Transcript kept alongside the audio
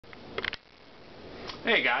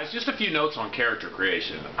Hey guys, just a few notes on character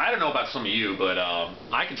creation. I don't know about some of you, but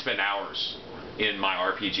I can spend hours in my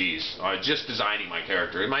RPGs just designing my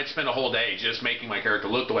character. I might spend a whole day just making my character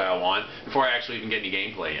look the way I want before I actually even get any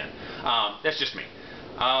gameplay in. That's just me.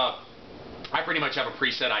 I pretty much have a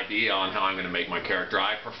preset idea on how I'm going to make my character.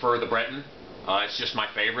 I prefer the Breton. It's just my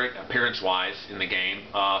favorite, appearance-wise, in the game.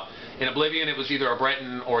 In Oblivion, it was either a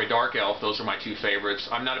Breton or a Dark Elf. Those are my two favorites.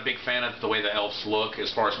 I'm not a big fan of the way the elves look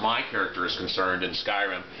as far as my character is concerned in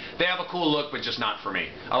Skyrim. They have a cool look, but just not for me.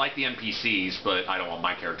 I like the NPCs, but I don't want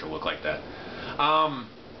my character to look like that.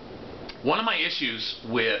 One of my issues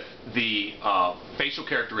with the facial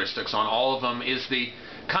characteristics on all of them is the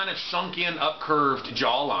kind of sunk-in, up-curved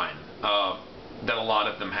jawline that a lot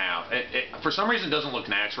of them have. For some reason, it doesn't look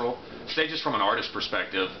natural. Say just from an artist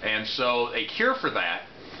perspective. And so a cure for that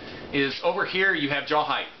is over here you have jaw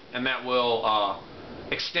height, and that will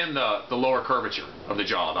extend the lower curvature of the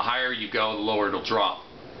jaw. The higher you go, the lower it'll drop.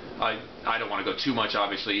 I don't want to go too much,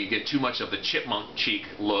 obviously. You get too much of the chipmunk cheek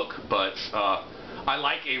look, but I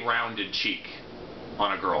like a rounded cheek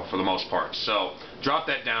on a girl for the most part. So drop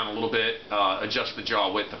that down a little bit, adjust the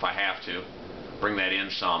jaw width if I have to, bring that in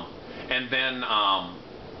some. And then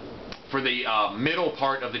for the middle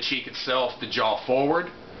part of the cheek itself, the jaw forward,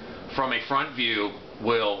 from a front view,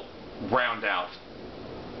 will round out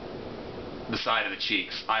the side of the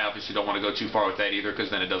cheeks. I obviously don't want to go too far with that either, because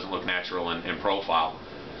then it doesn't look natural in profile.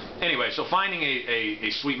 Anyway, so finding a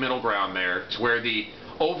sweet middle ground there to where the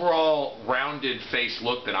overall rounded face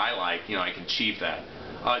look that I like, you know, I can achieve that.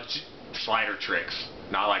 Slider tricks.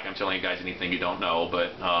 Not like I'm telling you guys anything you don't know,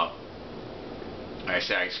 but like I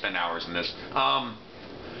say, I spend hours in this.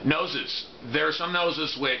 Noses. There are some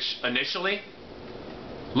noses which initially,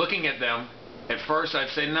 looking at them, at first I'd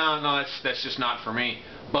say, no, that's just not for me.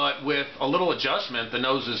 But with a little adjustment, the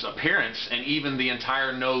nose's appearance and even the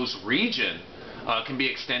entire nose region can be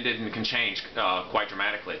extended and can change quite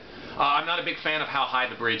dramatically. I'm not a big fan of how high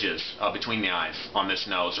the bridge is between the eyes on this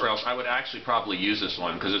nose, or else I would actually probably use this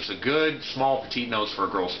one, because it's a good, small, petite nose for a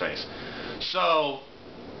girl's face. So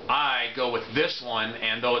I go with this one,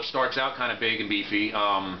 and though it starts out kind of big and beefy,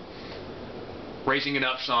 raising it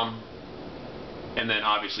up some, and then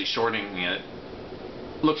obviously shortening it,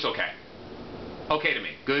 looks okay. Okay to me.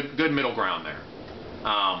 Good middle ground there.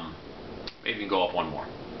 Maybe even go up one more.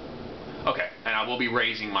 Okay, and I will be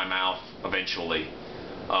raising my mouth eventually.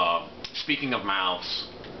 Speaking of mouths,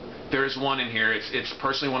 there's one in here. It's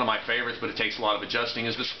personally one of my favorites, but it takes a lot of adjusting.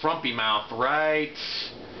 Is this frumpy mouth right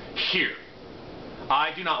here?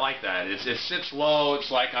 I do not like that. It sits low.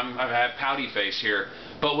 It's like I have pouty face here.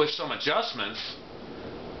 But with some adjustments,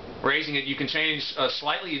 raising it, you can change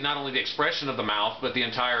slightly not only the expression of the mouth, but the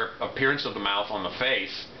entire appearance of the mouth on the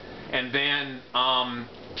face. And then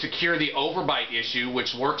to cure the overbite issue,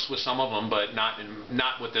 which works with some of them, but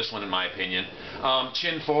not with this one in my opinion,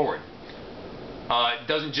 chin forward. It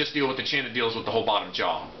doesn't just deal with the chin, it deals with the whole bottom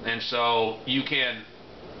jaw. And so you can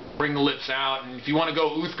bring the lips out, and if you want to go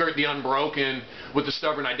Uthgert the Unbroken with the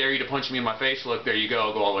stubborn I dare you to punch me in my face look, there you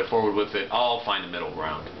go all the way forward with it. I'll find a middle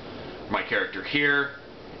ground. My character here,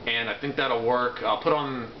 and I think that'll work. I'll put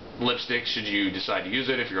on lipstick should you decide to use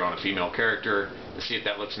it if you're on a female character, to see if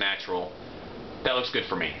that looks natural. That looks good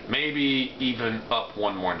for me. Maybe even up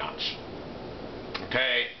one more notch.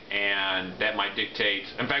 Okay, and that might dictate,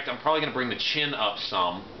 in fact I'm probably going to bring the chin up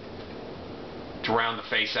some to round the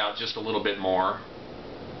face out just a little bit more.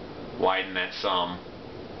 Widen that some,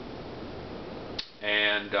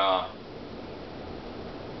 and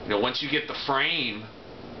you know, once you get the frame,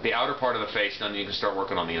 the outer part of the face done, you can start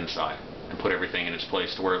working on the inside and put everything in its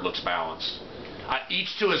place to where it looks balanced.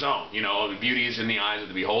 Each to his own. You know, the beauty is in the eyes of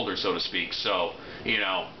the beholder, so to speak. So, you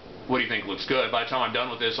know, what do you think looks good? By the time I'm done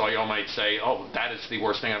with this, all y'all might say, oh, that is the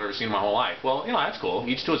worst thing I've ever seen in my whole life. Well, you know, that's cool.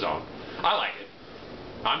 Each to his own. I like it.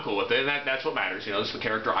 I'm cool with it, and that's what matters. You know, this is the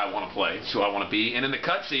character I want to play. It's who I want to be. And in the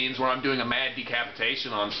cutscenes where I'm doing a mad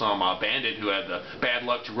decapitation on some bandit who had the bad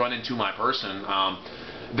luck to run into my person,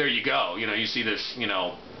 there you go. You know, you see this, you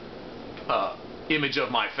know, image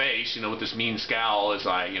of my face, you know, with this mean scowl as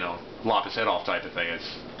I, you know, lop his head off type of thing.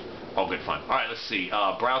 It's all good fun. All right, let's see.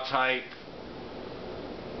 Brow type.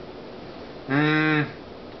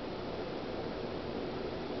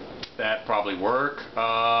 That probably work.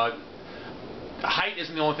 Height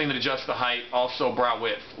isn't the only thing that adjusts the height. Also, brow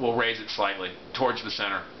width will raise it slightly towards the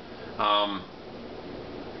center. Not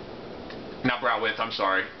brow width. I'm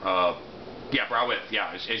sorry. Yeah, brow width.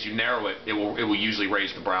 Yeah, as you narrow it, it will usually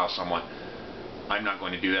raise the brow somewhat. I'm not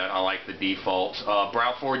going to do that. I like the default.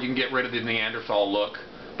 Brow forward, you can get rid of the Neanderthal look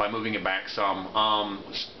by moving it back some.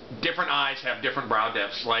 Different eyes have different brow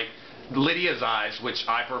depths. Like Lydia's eyes, which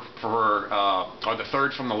I prefer, are the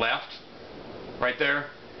third from the left, right there.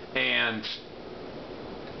 And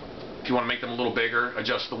if you want to make them a little bigger,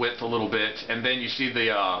 adjust the width a little bit, and then you see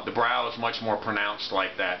the brow is much more pronounced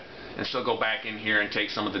like that. And so go back in here and take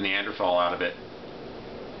some of the Neanderthal out of it,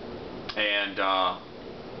 and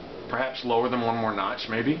perhaps lower them one more notch,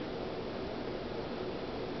 maybe.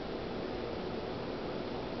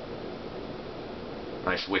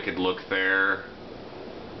 Nice wicked look there.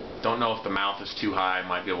 Don't know if the mouth is too high.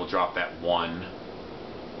 Might be able to drop that one.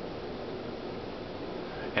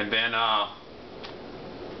 And then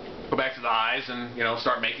go back to the eyes and, you know,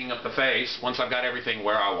 start making up the face. Once I've got everything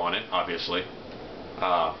where I want it, obviously.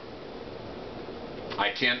 I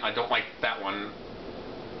don't like that one.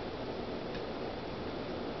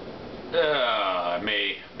 I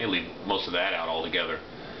may leave most of that out altogether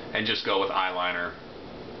and just go with eyeliner.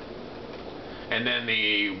 And then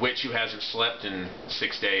the Witch Who Hasn't Slept in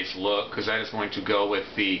 6 Days look, because that is going to go with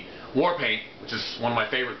the war paint, which is one of my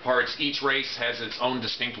favorite parts. Each race has its own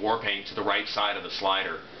distinct war paint to the right side of the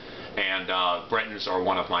slider, and Bretons are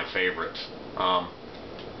one of my favorites.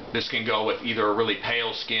 This can go with either a really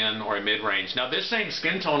pale skin or a mid-range. Now this same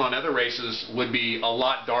skin tone on other races would be a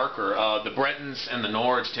lot darker. The Bretons and the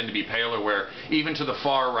Nords tend to be paler, where even to the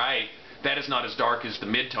far right, that is not as dark as the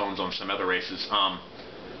mid-tones on some other races.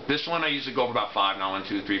 This one I usually go over about 5 now. 1,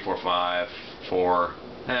 2, 3, 4, 5, 4.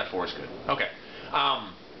 4 is good. Okay.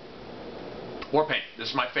 War paint. This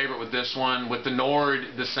is my favorite with this one. With the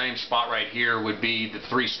Nord, the same spot right here would be the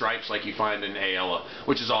 3 stripes like you find in Aella,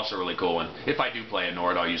 which is also a really cool one. If I do play a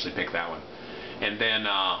Nord, I'll usually pick that one. And then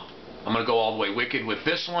I'm going to go all the way wicked with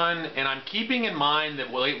this one, and I'm keeping in mind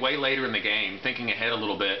that way later in the game, thinking ahead a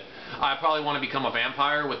little bit, I probably want to become a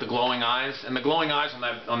vampire with the glowing eyes, and the glowing eyes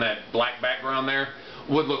on that black background there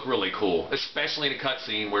would look really cool, especially in a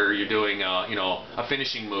cutscene where you're doing you know, a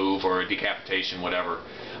finishing move or a decapitation, whatever.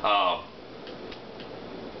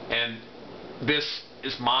 And this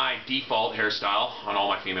is my default hairstyle on all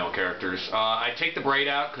my female characters. I take the braid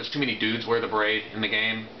out because too many dudes wear the braid in the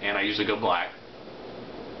game, and I usually go black.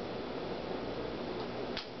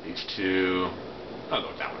 These two, I'll go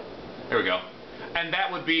with that one. There we go. And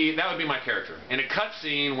that would be my character. In a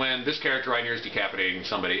cutscene, when this character right here is decapitating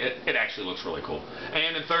somebody, it actually looks really cool.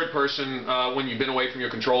 And in third person, when you've been away from your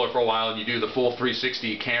controller for a while and you do the full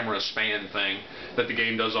 360 camera span thing that the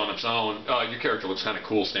game does on its own, your character looks kind of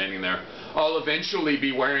cool standing there. I'll eventually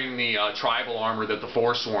be wearing the tribal armor that the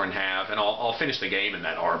Forsworn have, and I'll finish the game in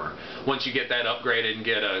that armor. Once you get that upgraded and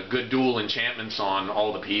get a good dual enchantments on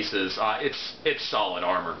all the pieces, it's solid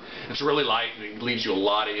armor. It's really light, and it leaves you a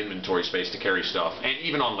lot of inventory space to carry stuff. And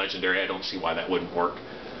even on Legendary, I don't see why that wouldn't work.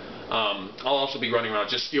 I'll also be running around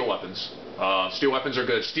just steel weapons. Steel weapons are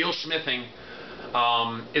good. Steel smithing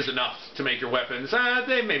is enough to make your weapons.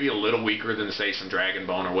 They may be a little weaker than, say, some Dragon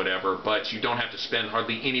Bone or whatever, but you don't have to spend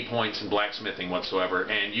hardly any points in blacksmithing whatsoever,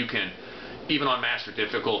 and you can, even on Master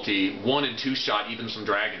difficulty, 1 and 2 shot even some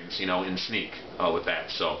dragons, you know, in Sneak with that,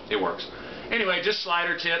 so it works. Anyway, just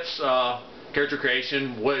slider tips, character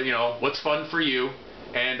creation, you know, what's fun for you,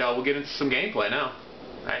 and we'll get into some gameplay now.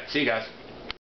 Alright, see you guys.